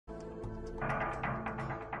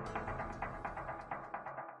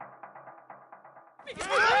Get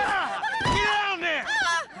down there!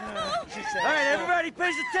 All right, everybody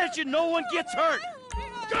pays attention. No one gets hurt.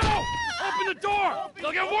 Go! Open the door!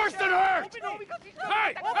 They'll get worse than hurt!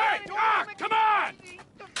 Hey! Hey! Ah! Come on!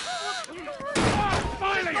 Ah,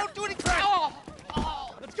 finally! Don't do anything.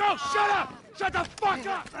 Let's go! Shut up! Shut the fuck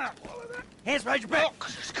up! Hands behind your back. Oh,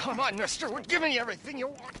 come on, mister. We're giving you everything you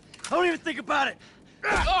want. Don't even think about it.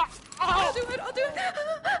 I'll do it.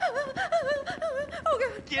 Oh,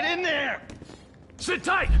 God. Get in there. Sit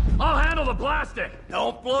tight! I'll handle the blasting!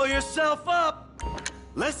 Don't blow yourself up.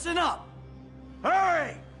 Listen up.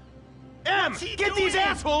 Hurry. Em, get these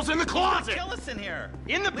assholes in the closet! Kill us in here.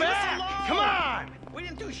 In the back! Come on! We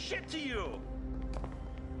didn't do shit to you.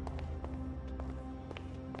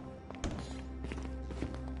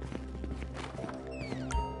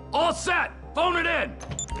 All set! Phone it in!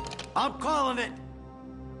 I'm calling it.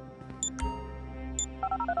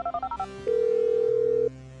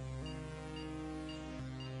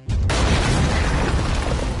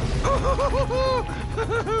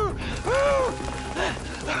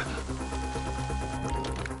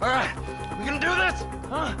 All right, we gonna do this?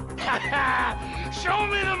 Huh? Show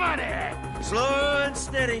me the money! Slow and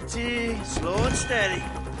steady, T. Slow and steady.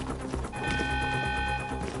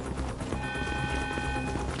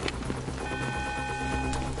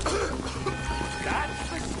 That's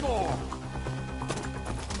the score!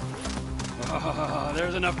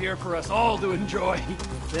 There's enough here for us all to enjoy.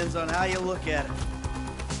 Depends on how you look at it.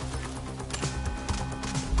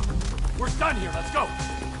 We're done here, let's go!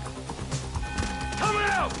 Coming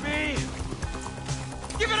out, B!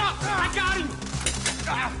 Give it up! I got him!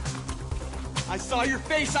 I saw your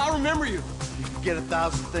face, I'll remember you. You can get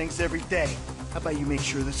 1,000 things every day. How about you make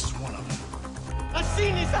sure this is one of them? I've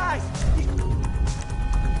seen his eyes!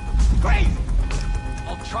 Crazy!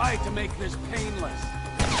 I'll try to make this painless.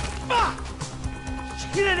 Fuck!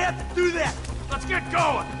 You didn't have to do that! Let's get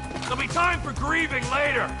going! There'll be time for grieving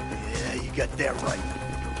later! Yeah, you got that right.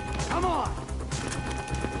 Come on!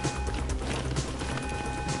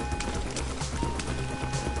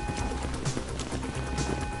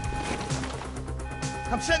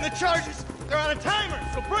 I'm setting the charges. They're on a timer,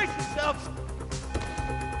 so brace yourselves.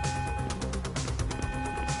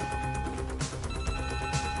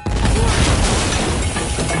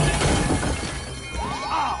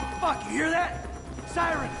 Oh, fuck, you hear that?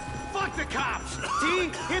 Sirens. Fuck the cops!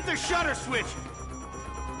 T, hit the shutter switch!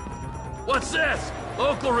 What's this?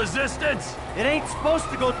 Local resistance? It ain't supposed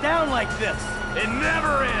to go down like this. It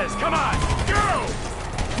never is! Come on! Go!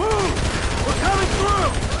 Move! We're coming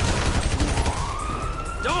through!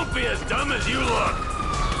 Don't be as dumb as you look!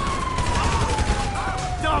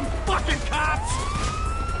 Dumb fucking cops!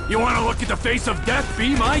 You want to look at the face of death?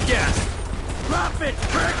 Be my guest! Drop it,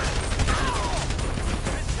 prick!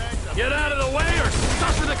 Get out of the way or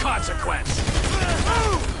suffer the consequence!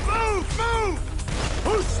 Move! Move! Move!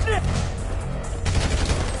 Who sniffed?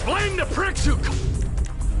 Blame the pricks who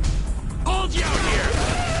called you out here!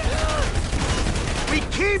 We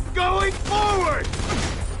keep going forward!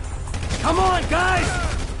 Come on, guys!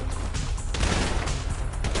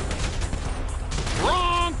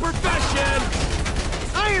 Wrong profession!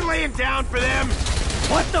 I ain't laying down for them!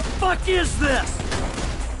 What the fuck is this?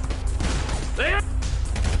 They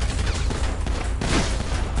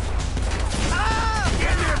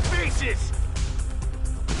Get in their faces!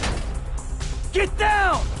 Get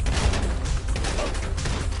down!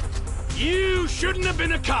 You shouldn't have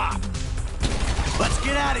been a cop! Let's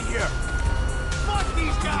get out of here! Fuck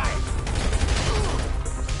these guys!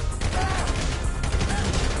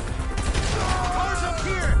 Cars up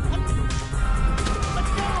here!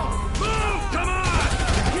 Let's go! Move! Come on!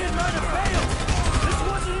 Kid might have failed! This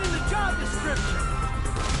wasn't in the job description!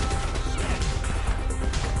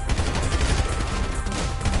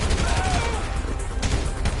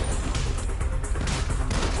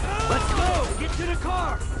 Let's go! Get to the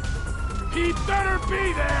car! He better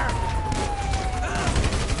be there!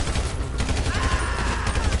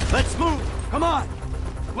 Let's move! Come on!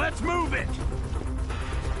 Let's move it!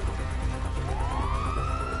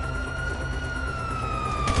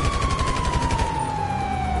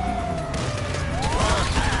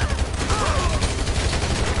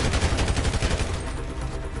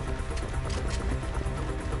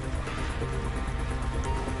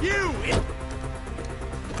 You! Hey,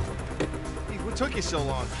 what took you so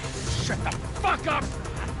long? Shut the fuck up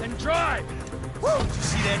and drive! Woo! Did you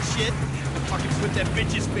see that shit? Fucking put that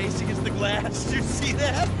bitch's face against the glass. Did you see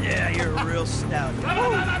that? Yeah, you're a real stout. Fuck,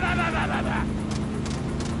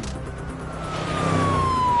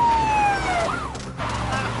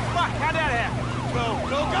 How'd that happen? Go,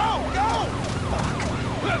 go, go, go!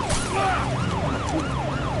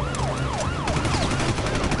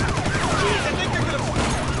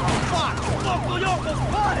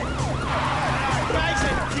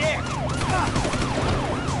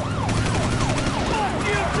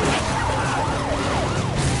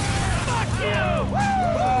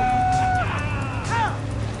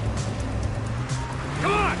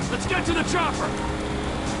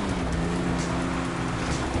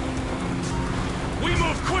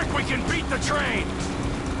 we can beat the train!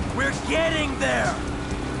 We're getting there!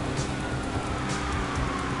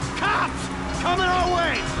 Cops! Coming our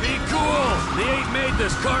way! Be cool! They ain't made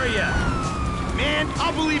this car yet. Man,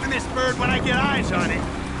 I'll believe in this bird when I get eyes on it.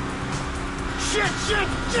 Shit, shit,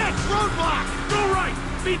 shit! Roadblock! Go right!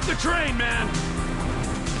 Beat the train, man!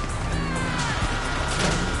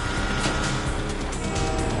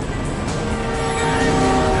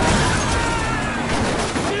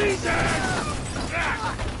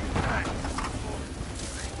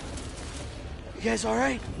 You guys all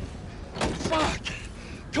right? Fuck!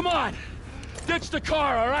 Come on! Ditch the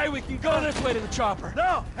car, all right? We can go this way to the chopper.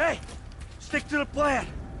 No! Hey! Stick to the plan!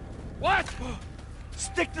 What?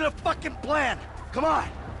 Stick to the fucking plan! Come on!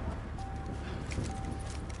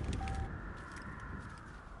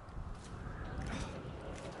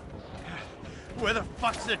 Where the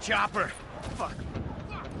fuck's the chopper? Fuck.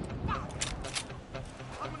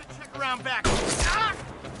 I'm gonna check around back. Ah!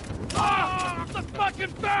 Oh, the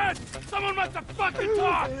fucking bed! Someone must have fucking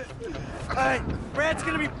talked! Alright, Brad's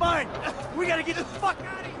gonna be fine. We gotta get the fuck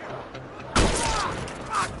out of here.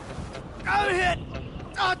 Fuck! I'm hit!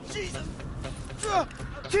 Oh, Jesus!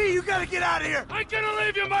 T, you gotta get out of here! I'm gonna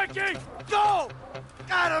leave you, Mikey! Go!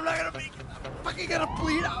 God, I'm not gonna make it. I'm fucking gonna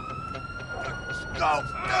bleed out. Just go!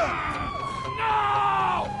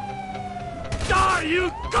 No! Die,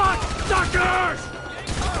 you cocksuckers!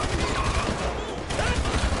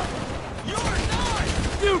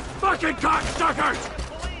 You fucking cocksuckers!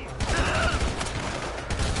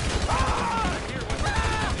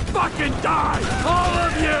 Fucking die! All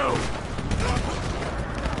of you!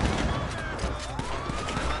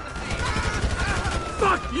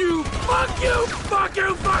 Fuck you! Fuck you! Fuck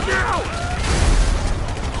you! Fuck you!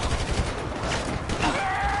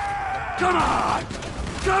 Come on!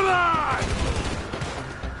 Come on!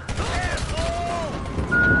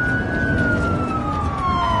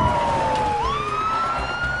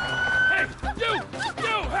 Hey! You!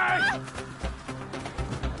 You! Hey!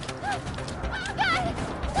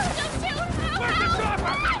 Where's the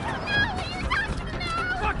chopper?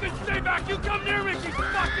 Fucking stay back! You come near me! She's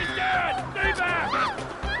fucking dead! Stay back!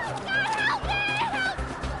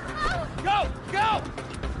 Go! Go!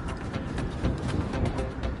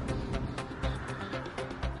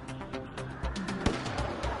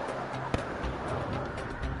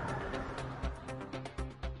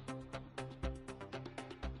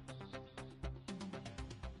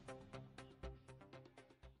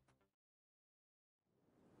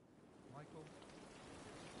 Michael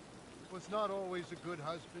was not always a good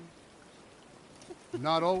husband,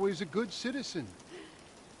 not always a good citizen.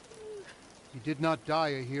 He did not die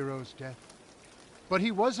a hero's death, but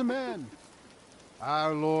he was a man.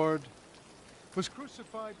 Our Lord was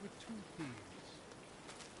crucified with 2 thieves,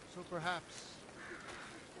 so perhaps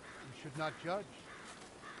we should not judge.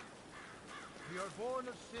 We are born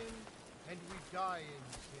of sin, and we die in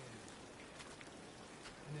sin.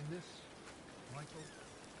 And in this, Michael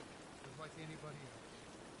was like anybody else.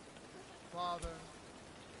 Father,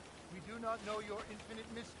 we do not know your infinite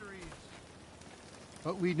mysteries,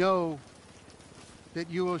 but we know that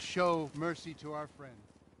you will show mercy to our friend.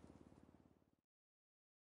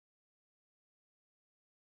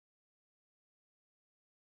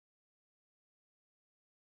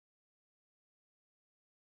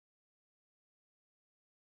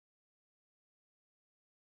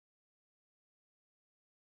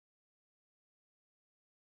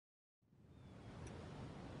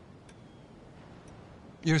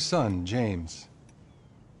 Your son, James.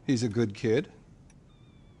 He's a good kid.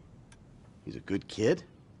 He's a good kid?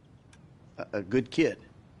 A good kid?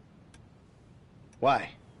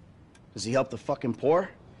 Why? Does he help the fucking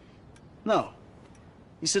poor? No.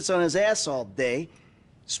 He sits on his ass all day,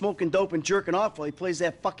 smoking dope and jerking off while he plays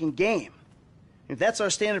that fucking game. If that's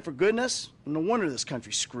our standard for goodness, no wonder this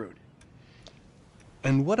country's screwed.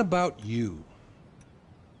 And what about you?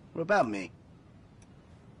 What about me?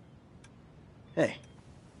 Hey.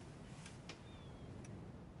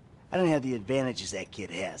 I don't have the advantages that kid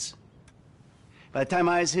has. By the time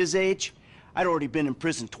I was his age, I'd already been in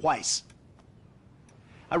prison twice.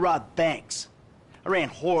 I robbed banks. I ran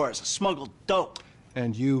whores. I smuggled dope.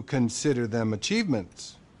 And you consider them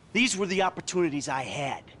achievements? These were the opportunities I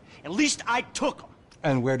had. At least I took them.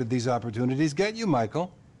 And where did these opportunities get you,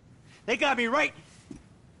 Michael? They got me right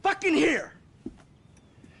fucking here.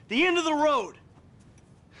 The end of the road.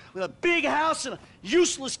 With a big house and a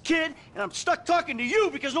useless kid, and I'm stuck talking to you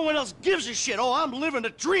because no one else gives a shit. Oh, I'm living a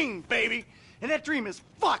dream, baby. And that dream is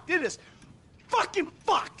fucked. It is fucking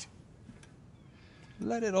fucked.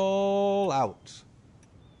 Let it all out.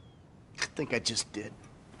 I think I just did.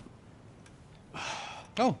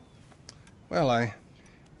 Oh. Well, I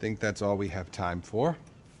think that's all we have time for.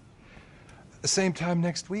 The same time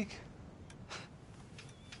next week?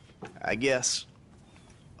 I guess.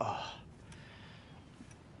 I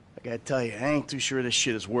gotta tell you, I ain't too sure this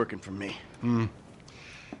shit is working for me.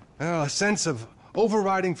 Well, a sense of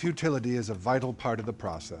overriding futility is a vital part of the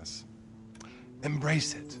process.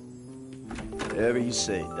 Embrace it. Whatever you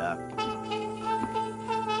say, Doc.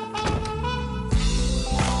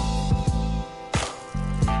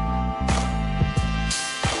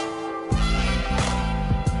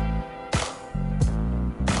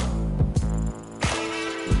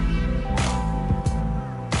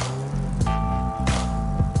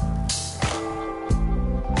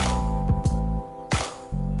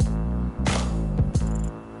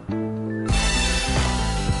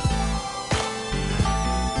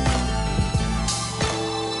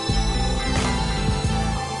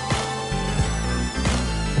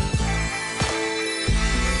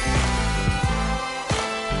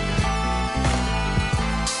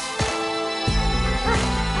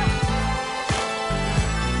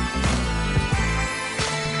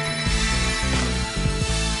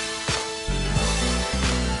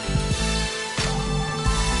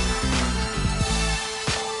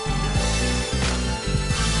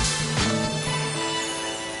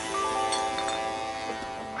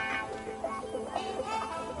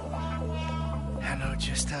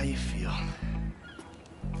 Just how you feel.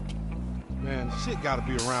 Man, shit gotta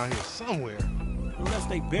be around here somewhere. Unless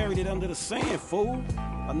they buried it under the sand, fool.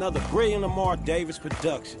 Another brilliant Lamar Davis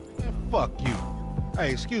production. Man, fuck you.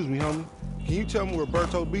 Hey, excuse me, homie. Can you tell me where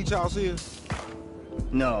Berto Beach House is?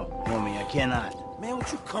 No, homie, I cannot. Man,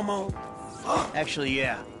 won't you come on? Fuck. Actually,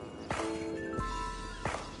 yeah.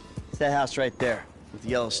 It's that house right there, with the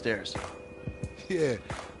yellow stairs. Yeah,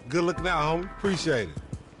 good looking out, homie. Appreciate it.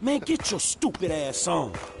 Man, get your stupid ass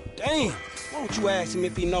on. Damn, why don't you ask him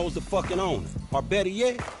if he knows the fucking owner? Or better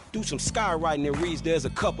yet, do some skywriting that reads there's a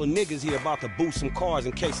couple niggas here about to boost some cars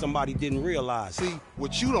in case somebody didn't realize. See,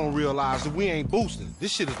 what you don't realize is we ain't boosting.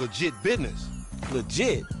 This shit is legit business.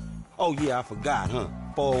 Legit? Oh yeah, I forgot, huh?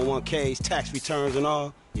 401ks, tax returns and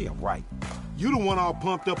all? Yeah, right. You the one all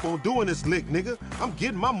pumped up on doing this lick, nigga. I'm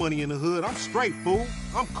getting my money in the hood. I'm straight, fool.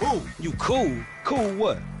 I'm cool. You cool? Cool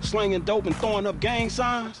what? Slinging dope and throwing up gang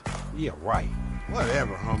signs? Yeah, right.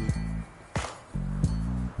 Whatever, homie.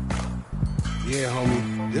 Yeah,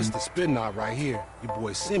 homie, this the spin knot right here. Your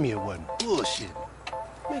boy Simeon wasn't bullshitting.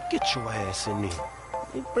 Man, get your ass in there.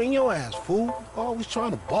 Hey, bring your ass, fool. Always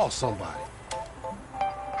trying to boss somebody.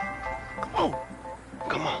 Come on.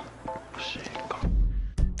 Come on. Shit, come on.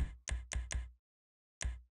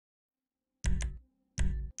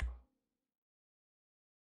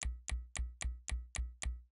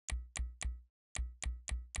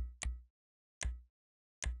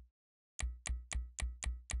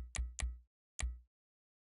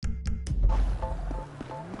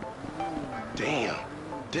 Damn,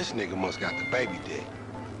 this nigga must got the baby dick.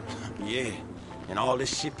 Yeah, and all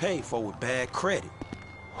this shit paid for with bad credit.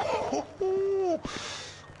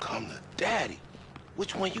 Come to daddy.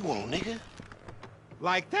 Which one you want, nigga?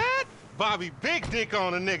 Like that? Bobby big dick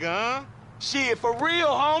on a nigga, huh? Shit, for real,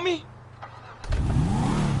 homie.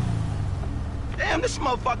 Damn, this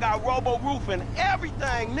motherfucker got robo-roof and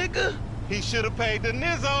everything, nigga. He should have paid the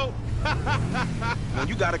nizzo. Man,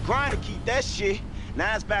 you gotta grind to keep that shit.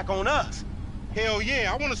 Now it's back on us. Hell yeah,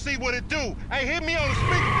 I want to see what it do. Hey, hit me on the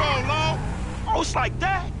speakerphone, Long. Oh, it's like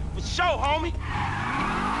that? For sure, homie.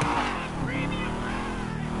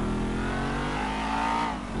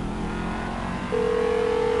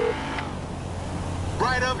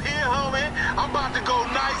 Right up here, homie. I'm about to go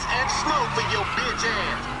nice and slow for your bitch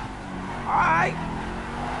ass. All right.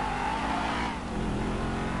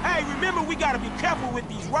 Hey, remember, we gotta be careful with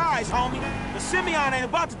these rides, homie. The Simeon ain't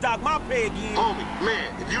about to dock my pay again. Homie,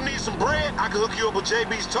 man, if you need some bread, I can hook you up with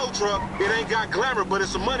JB's tow truck. It ain't got glamour, but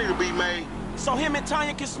it's some money to be made. So him and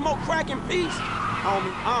Tanya can smoke crack in peace?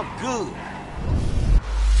 Homie, I'm good.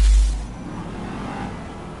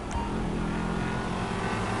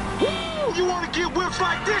 Woo! You wanna get whips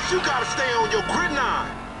like this, you gotta stay on your gridiron.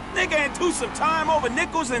 Nigga ain't do some time over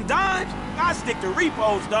nickels and dimes? I stick to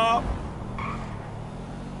repos, dawg.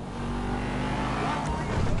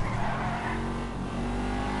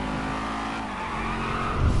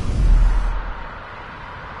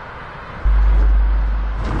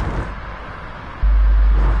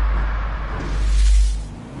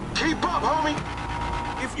 Keep up,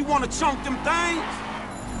 homie. If you wanna chunk them things,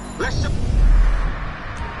 Let's just...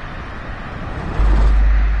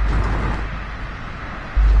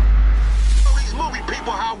 Show these movie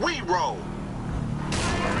people how we roll.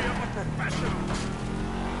 I'm a professional.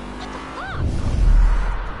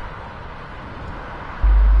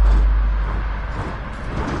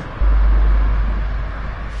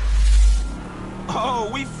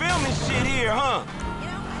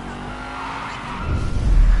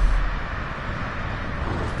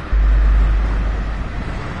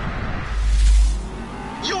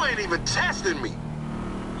 ain't even testing me.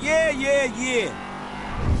 Yeah.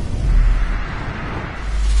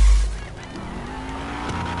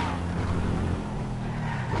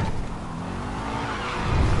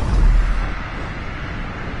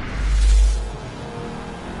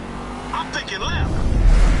 I'm thinking left.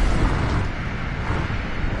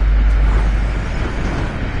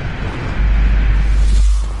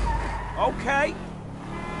 Okay.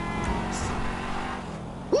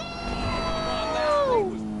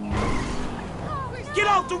 Get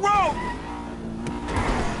off the road!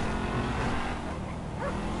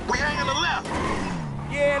 We hang on the left.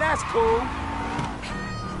 Yeah, that's cool.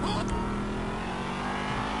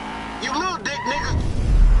 You little dick niggas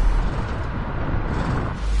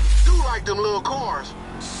do like them little cars.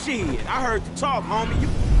 Shit, I heard the talk, homie.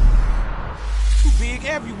 You big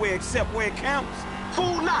everywhere except where it counts.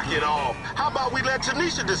 Fool, knock it off. How about we let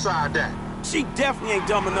Tanisha decide that? She definitely ain't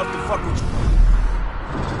dumb enough to fuck with you.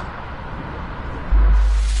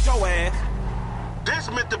 Your ass. This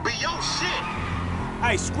meant to be your shit.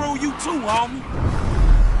 Hey, screw you too, homie.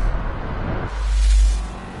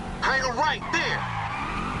 Hang her right there.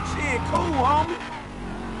 Shit, cool, homie.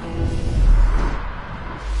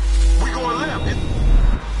 We going left to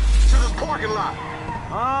this parking lot.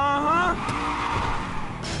 Uh-huh.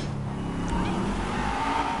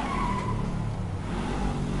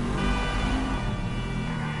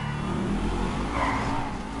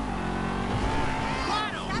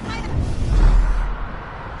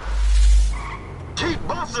 Keep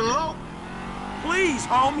busting, low. Please,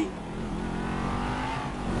 homie.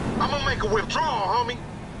 I'm gonna make a withdrawal, homie.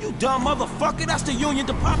 You dumb motherfucker. That's the Union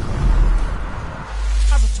Department.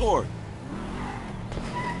 Laboratory.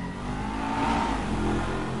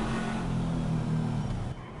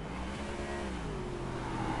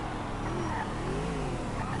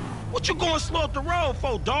 What you going slow up the road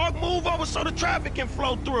for, dog? Move over so the traffic can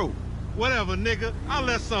flow through. Whatever, nigga. I'll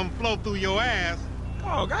let something flow through your ass.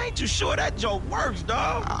 Dog, I ain't too sure that joke works,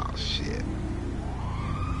 dog. Oh, shit.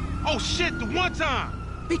 Oh, shit, the one time.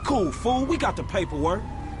 Be cool, fool. We got the paperwork.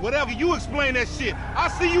 Whatever, you explain that shit. I'll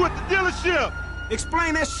see you at the dealership.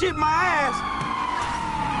 Explain that shit my ass.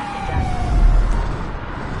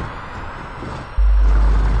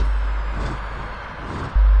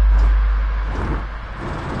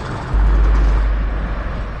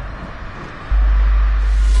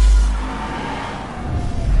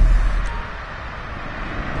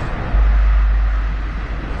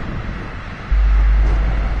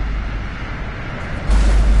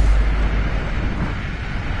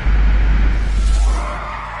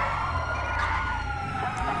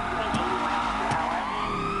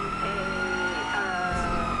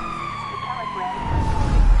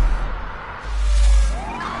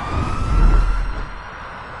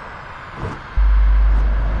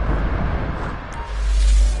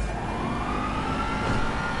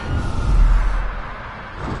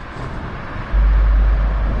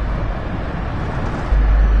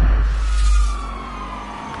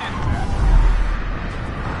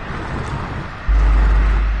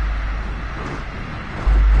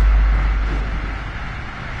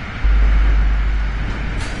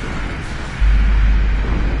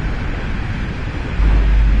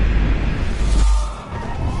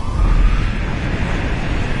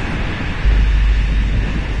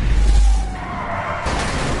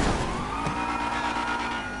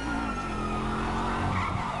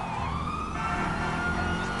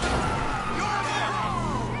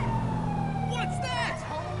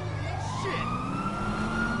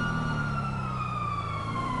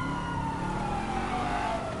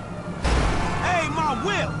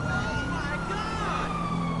 Will!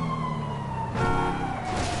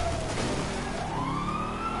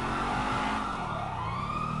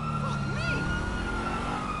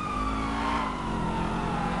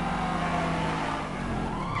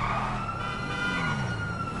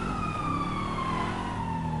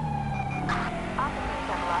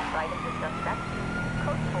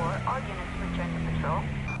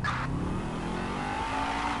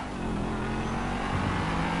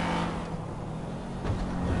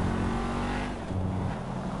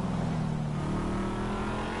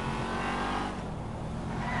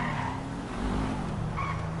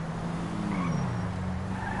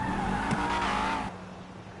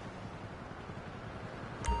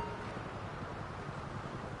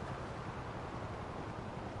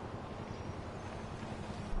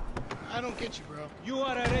 I don't get you, bro. You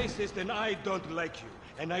are a racist and I don't like you.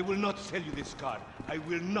 And I will not sell you this car. I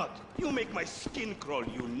will not. You make my skin crawl,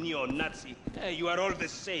 you neo-Nazi. Hey, you are all the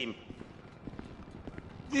same.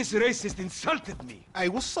 This racist insulted me. Hey,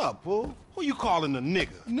 what's up, fool? Who you calling a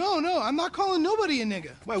nigga? No, I'm not calling nobody a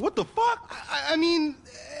nigga. Wait, what the fuck? I mean,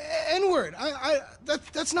 N-word.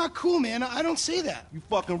 That's not cool, man. I don't say that. You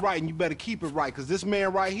fucking right, and you better keep it right, because this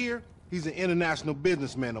man right here, he's an international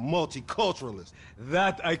businessman, a multiculturalist.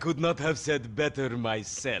 That I could not have said better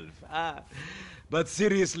myself. But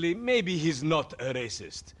seriously, maybe he's not a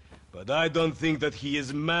racist. But I don't think that he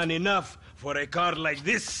is man enough for a car like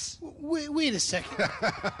this. Wait a second.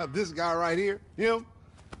 This guy right here, him,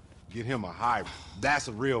 get him a hybrid. That's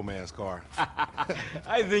a real man's car.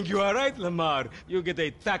 I think you are right, Lamar. You get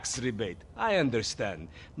a tax rebate. I understand.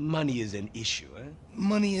 Money is an issue, eh?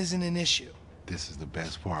 Money isn't an issue. This is the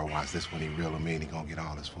best part. Watch this when he real him in. He gonna get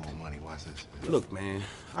all his full money. Watch this. Look, man,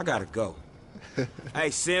 I gotta go.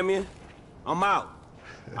 Hey, Simeon, I'm out.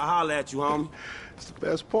 I'll holler at you, homie. It's the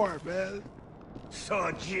best part, man.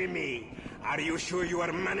 So, Jimmy, are you sure you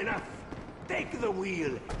are man enough? Take the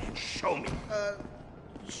wheel and show me.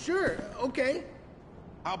 Sure, okay.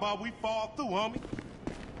 How about we fall through, homie?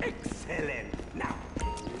 Excellent. Now,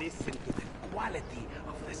 listen to the quality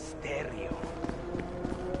of the stereo.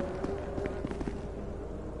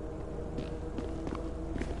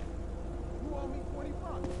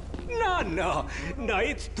 No,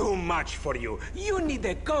 it's too much for you. You need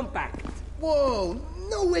a compact. Whoa,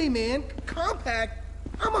 no way, man. Compact?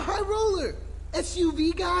 I'm a high roller.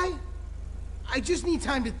 SUV guy? I just need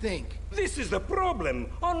time to think. This is the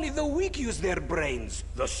problem. Only the weak use their brains.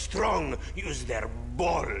 The strong use their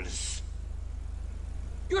balls.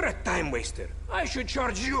 You're a time waster. I should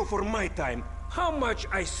charge you for my time. How much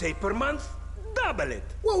I say per month? Double it.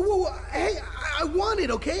 Whoa, hey, I want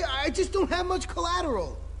it, okay? I just don't have much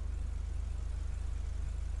collateral.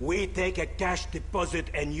 We take a cash deposit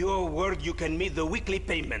and your word you can meet the weekly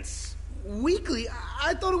payments. Weekly?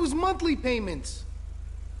 I thought it was monthly payments.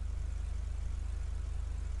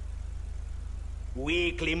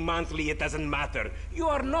 Weekly, monthly, it doesn't matter. You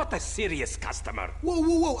are not a serious customer.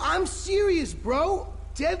 Whoa, I'm serious, bro.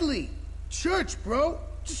 Deadly. Church, bro.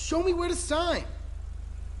 Just show me where to sign.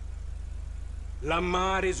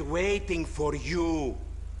 Lamar is waiting for you.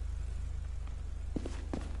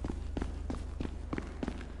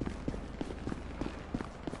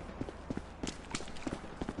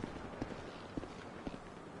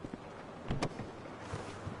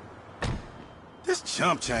 This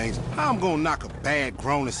chump change. How I'm gonna knock a bad,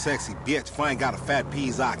 grown and sexy bitch if I ain't got a fat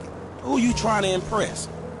Pizzaki? Who you trying to impress?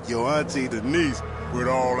 Your auntie Denise, with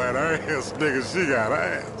all that ass, nigga, she got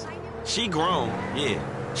ass. She grown, yeah.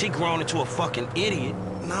 She grown into a fucking idiot.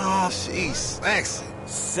 No, she's sexy.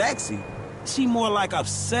 Sexy? She more like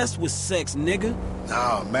obsessed with sex, nigga.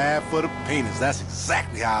 Nah, mad for the penis. That's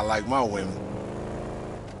exactly how I like my women.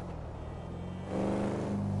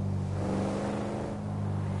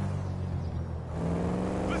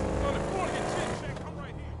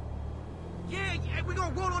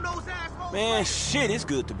 Man, shit, it's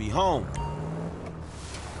good to be home.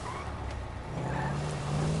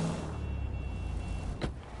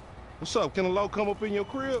 What's up? Can a low come up in your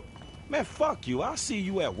crib? Man, fuck you. I'll see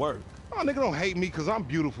you at work. Oh, nigga, don't hate me because I'm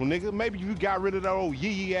beautiful, nigga. Maybe if you got rid of that old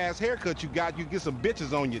yee-yee-ass haircut you got, you get some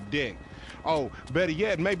bitches on your dick. Oh, better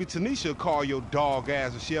yet, maybe Tanisha will call your dog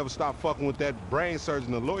ass if she ever stop fucking with that brain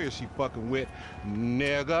surgeon, the lawyer she fucking with.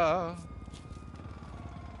 Nigga.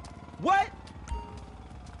 What?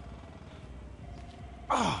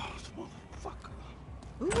 Oh, motherfucker.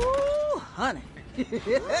 Ooh, honey.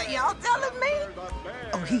 Y'all telling me?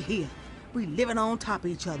 Oh, he here. We living on top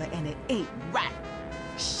of each other, and it ain't right.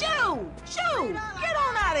 Shoo! Get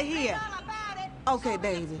on out of here. Okay,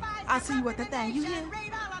 baby. I'll see you at the thing. You hear?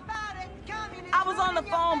 I was on the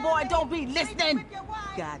phone, boy. Don't be listening.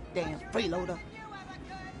 Goddamn freeloader.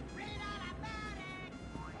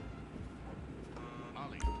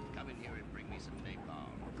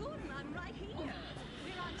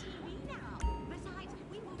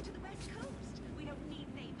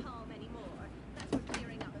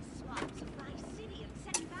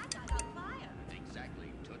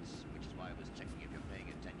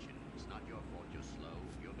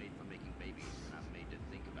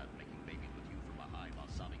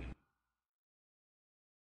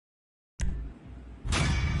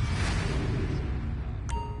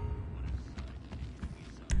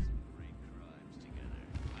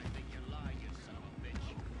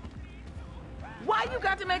 Why you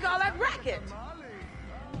got to make all that racket?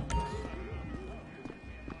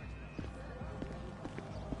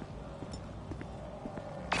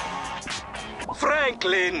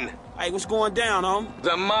 Franklin! Hey, what's going down, homie?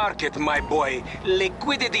 The market, my boy.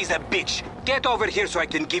 Liquidity's a bitch. Get over here so I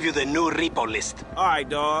can give you the new repo list. All right,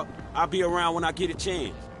 dog. I'll be around when I get a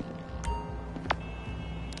chance.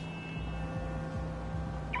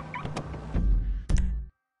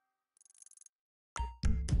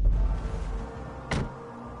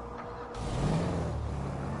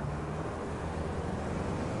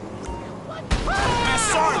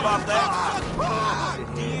 about that.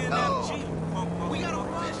 We gotta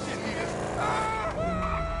rush it.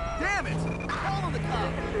 Damn it! Call on the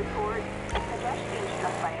cops. Report a pedestrian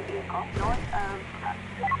struck by a vehicle north of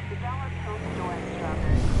the Dollar Post store in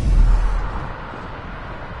Strawberry.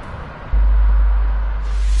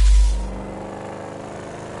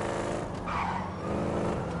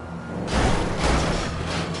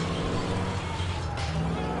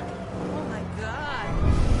 Oh my God.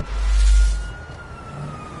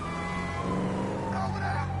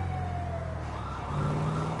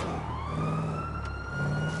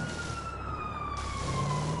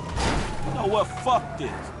 You know what? Fuck this.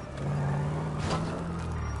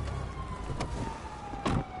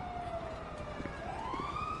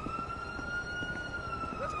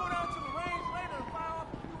 Let's go down to the range later and fire off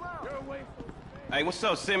a few rounds. You're away from Hey, what's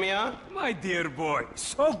up, Simeon? My dear boy,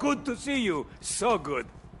 so good to see you. So good.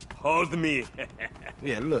 Hold me.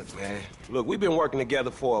 Yeah, look, man. Look, we've been working together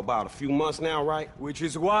for about a few months now, right? Which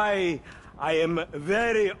is why I am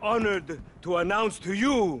very honored to announce to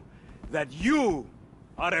you that you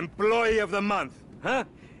are Employee of the Month. Huh?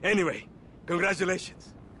 Anyway,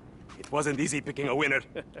 congratulations. It wasn't easy picking a winner.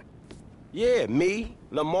 Yeah, me,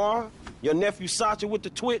 Lamar, your nephew Sacha with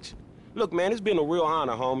the Twitch. Look, man, it's been a real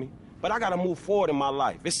honor, homie. But I gotta move forward in my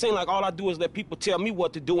life. It seems like all I do is let people tell me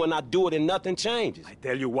what to do and I do it and nothing changes. I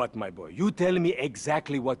tell you what, my boy. You tell me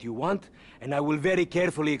exactly what you want, and I will very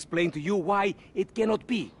carefully explain to you why it cannot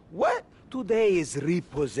be. What? Today is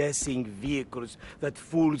repossessing vehicles that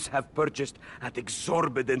fools have purchased at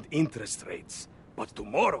exorbitant interest rates. But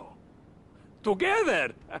tomorrow,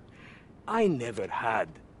 together, I never had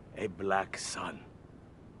a black son.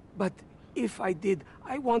 But if I did,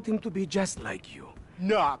 I want him to be just like you.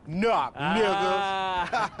 Knock, knock, niggas.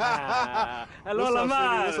 Hello, What's up,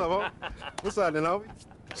 Lamar. What's up, homie? What's up, then, homie?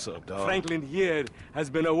 What's up, dog? Franklin here has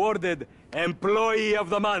been awarded Employee of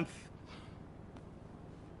the Month.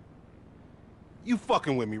 You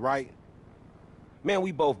fucking with me, right? Man,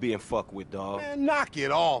 we both being fucked with, dog. Man, knock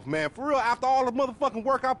it off, man. For real, after all the motherfucking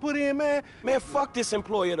work I put in, man. Man, fuck this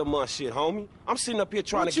Employee of the Month shit, homie. I'm sitting up here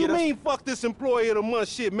trying What to you get mean, fuck this Employee of the Month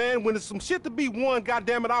shit, man? When there's some shit to be won,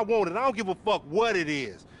 goddammit, I want it. I don't give a fuck what it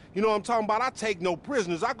is. You know what I'm talking about? I take no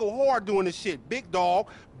prisoners. I go hard doing this shit. Big dog,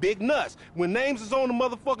 big nuts. When names is on the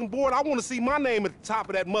motherfucking board, I want to see my name at the top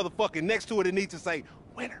of that motherfucking. Next to it, it needs to say,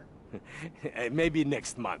 winner. Maybe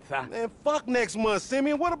next month, huh? Man, fuck next month,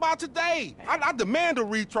 Simeon. What about today? I demand a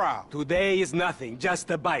retrial. Today is nothing, just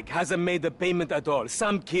a bike. Hasn't made a payment at all.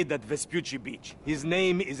 Some kid at Vespucci Beach. His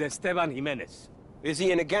name is Esteban Jimenez. Is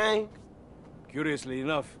he in the gang? Curiously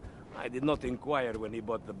enough, I did not inquire when he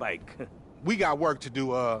bought the bike. We got work to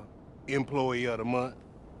do, Employee of the Month.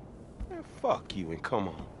 Man, fuck you and come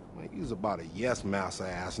on. Man, you's about a yes-mouse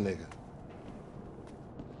ass nigga.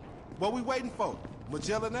 What we waiting for?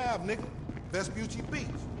 Magellan Ave, nigga. Vespucci Beach.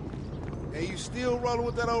 And you still rolling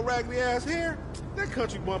with that old raggedy ass hair? That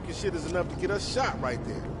country bumpkin shit is enough to get us shot right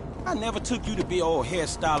there. I never took you to be old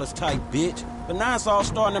hairstylist type bitch, but now it's all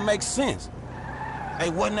starting to make sense. Hey,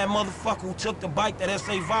 wasn't that motherfucker who took the bike that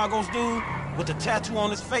S.A. Vagos dude? With the tattoo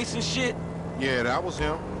on his face and shit? Yeah, that was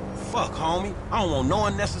him. Fuck, homie. I don't want no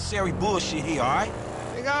unnecessary bullshit here, all right?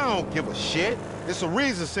 Nigga, I don't give a shit. It's a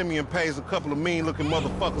reason Simeon pays a couple of mean-looking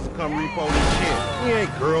motherfuckers to come repo this shit. We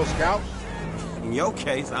ain't Girl Scouts. In your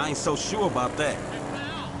case, I ain't so sure about that.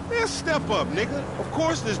 Man, step up, nigga. Of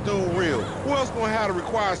course this dude real. Who else gonna have the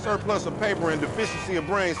required surplus of paper and deficiency of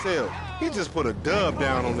brain cells? He just put a dub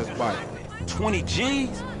down on this bike. 20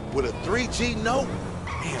 G's? With a 3G note?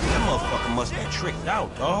 Damn, that motherfucker must be tricked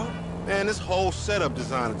out, dawg. Man, this whole setup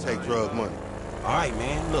designed to take drug money. All right,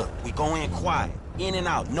 man, look, we go in quiet. In and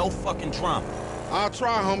out, no fucking drama. I'll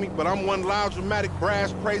try, homie, but I'm one loud, dramatic,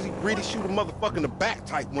 brass, crazy, greedy, shoot a motherfucker in the back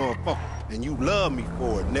type motherfucker. And you love me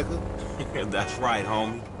for it, nigga. That's right,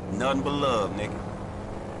 homie. Nothing but love, nigga.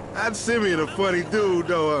 That Simeon a funny dude,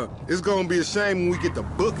 though. It's gonna be a shame when we get to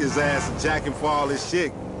book his ass and jack him for all this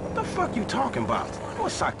shit. What the fuck you talking about? You a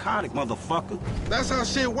psychotic motherfucker. That's how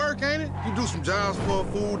shit work, ain't it? You do some jobs for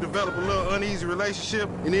a fool, develop a little uneasy relationship,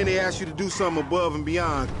 and then they ask you to do something above and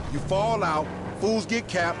beyond. You fall out, fools get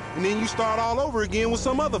capped, and then you start all over again with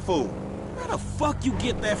some other fool. Where the fuck you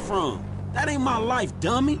get that from? That ain't my life,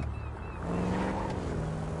 dummy.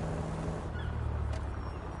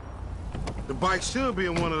 The bike should be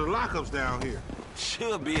in one of the lockups down here.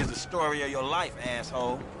 Should be is the story of your life,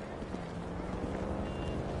 asshole.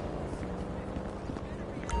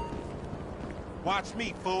 Watch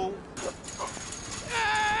me, fool.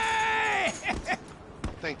 Hey!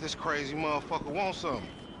 Think this crazy motherfucker wants something.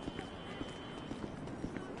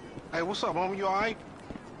 Hey, what's up, homie? You all right?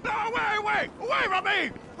 No, wait from me!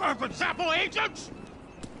 For example, agents!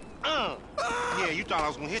 Yeah, you thought I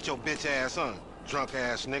was gonna hit your bitch ass, huh? Drunk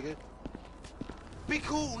ass nigga. Be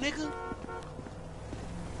cool, nigga.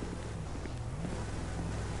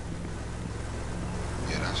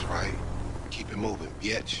 Yeah, that's right. Keep it moving,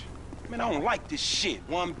 bitch. Man, I don't like this shit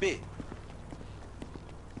one bit.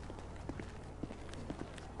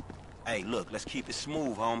 Hey, look, let's keep it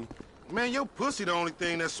smooth, homie. Man, your pussy the only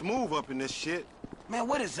thing that's smooth up in this shit. Man,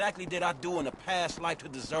 what exactly did I do in a past life to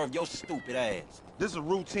deserve your stupid ass? This is a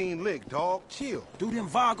routine lick, dog. Chill. Do them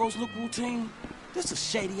Vagos look routine? This a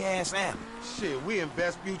shady-ass alley. Shit, we in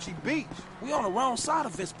Vespucci Beach. We on the wrong side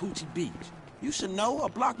of Vespucci Beach. You should know a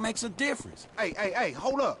block makes a difference. Hey,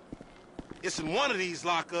 hold up. It's in one of these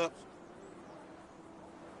lockups.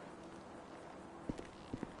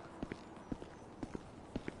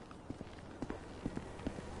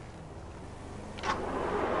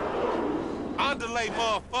 Underlay,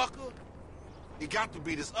 motherfucker. It got to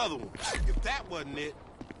be this other one. If that wasn't it...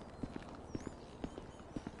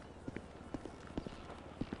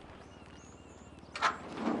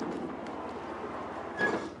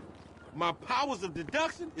 My powers of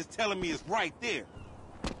deduction is telling me it's right there.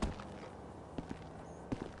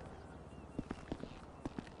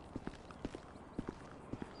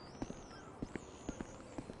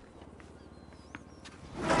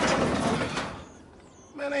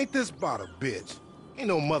 Man, ain't this about a bitch? Ain't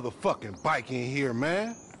no motherfucking bike in here,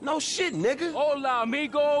 man. No shit, nigga. Hola,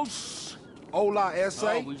 amigos. Hola,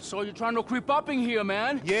 S.A. Oh, we saw you trying to creep up in here,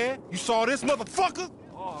 man. Yeah? You saw this motherfucker?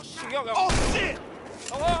 Oh, shit. Oh, shit!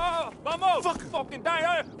 Vamos! Fucking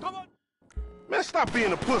die. Come on. Man, stop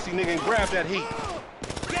being a pussy, nigga, and grab that heat.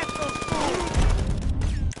 Get those fools!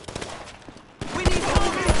 We need to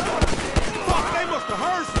move it. Fuck, they must have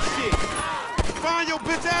heard some shit. Find your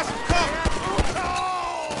bitch ass some cover.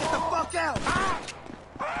 Get the fuck out!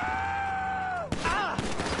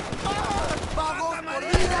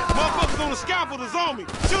 Motherfuckers on the scaffolders on me.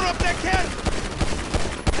 Shoot up that cat.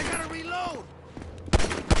 I gotta reload!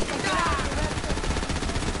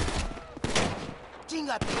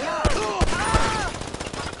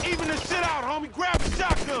 Even the shit out, homie. Grab the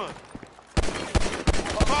shotgun.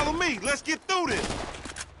 Follow me. Let's get through this.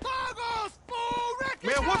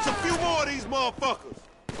 Man, what's a few more of these motherfuckers?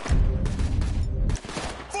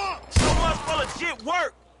 Fuck! So much for legit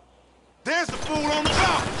work! There's the fool on the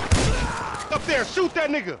top. Up there, shoot that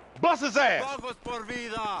nigga. Bust his ass. Vagos por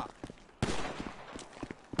vida!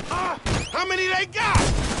 How many they got?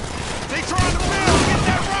 They trying to fail to get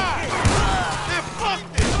that ride. Man, fuck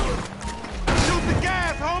this. Shoot the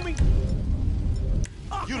gas, homie.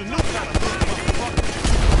 You the new kind of hood,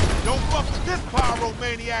 motherfucker. Don't fuck with this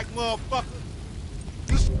pyromaniac, motherfucker.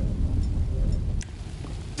 You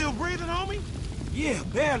still breathing, homie? Yeah,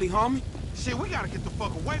 barely, homie. Shit, we gotta get the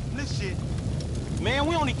fuck away from this shit. Man,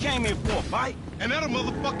 we only came here for a bite. And that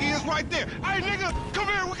motherfucker is right there. Hey, nigga, come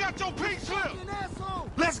here. We got your pink slip.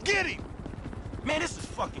 Let's get him. Man, this is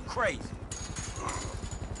fucking crazy.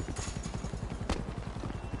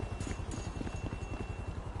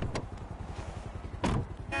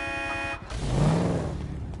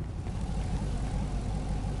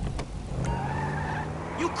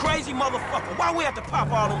 You crazy motherfucker. Why we have to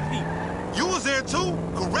pop all them people? You was there too.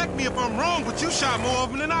 Correct me if I'm wrong, but you shot more of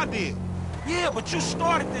them than I did. Yeah, but you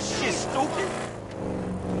started this shit, stupid.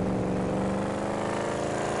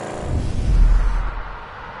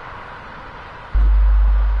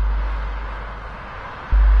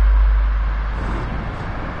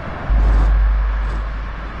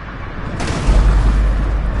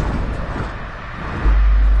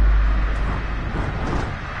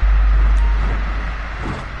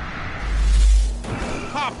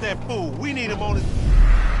 Pop that fool. We need him on his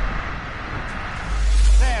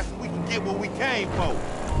ass so we can get what we came for.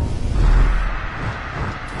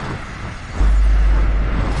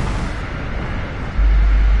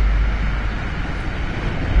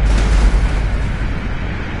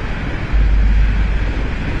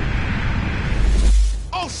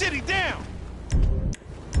 Oh shit, he down.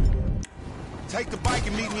 Take the bike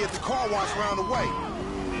and meet me at the car wash round the way.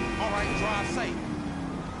 All right, drive safe.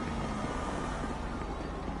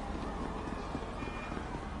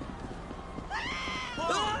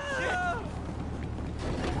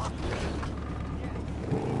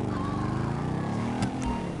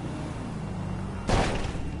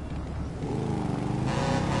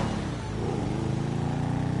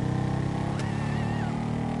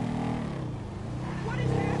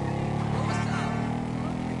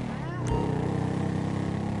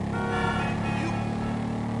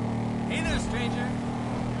 Hey there, stranger.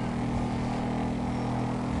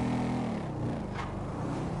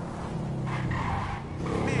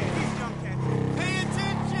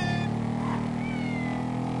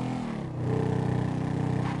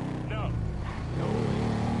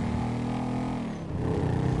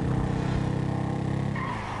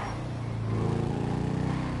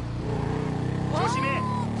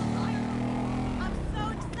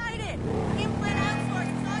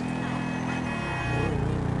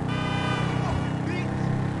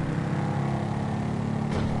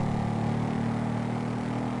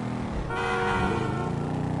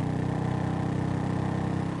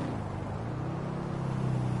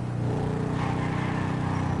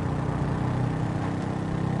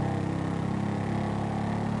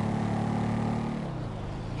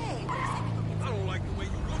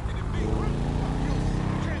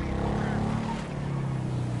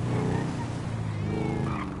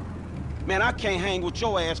 Man, I can't hang with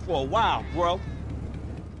your ass for a while, bro.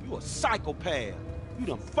 You a psychopath. You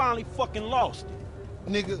done finally fucking lost it.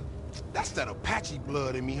 Nigga, that's that Apache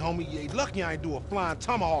blood in me, homie. You ain't lucky I ain't do a flying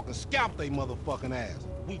tomahawk and scalp they motherfucking ass.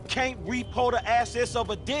 We can't repo the assets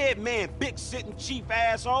of a dead man, big sitting chief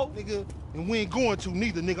asshole. Nigga, and we ain't going to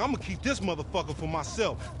neither, nigga. I'm gonna keep this motherfucker for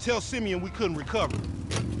myself. Tell Simeon we couldn't recover.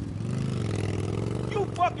 You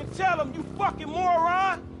fucking tell him, you fucking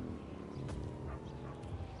moron!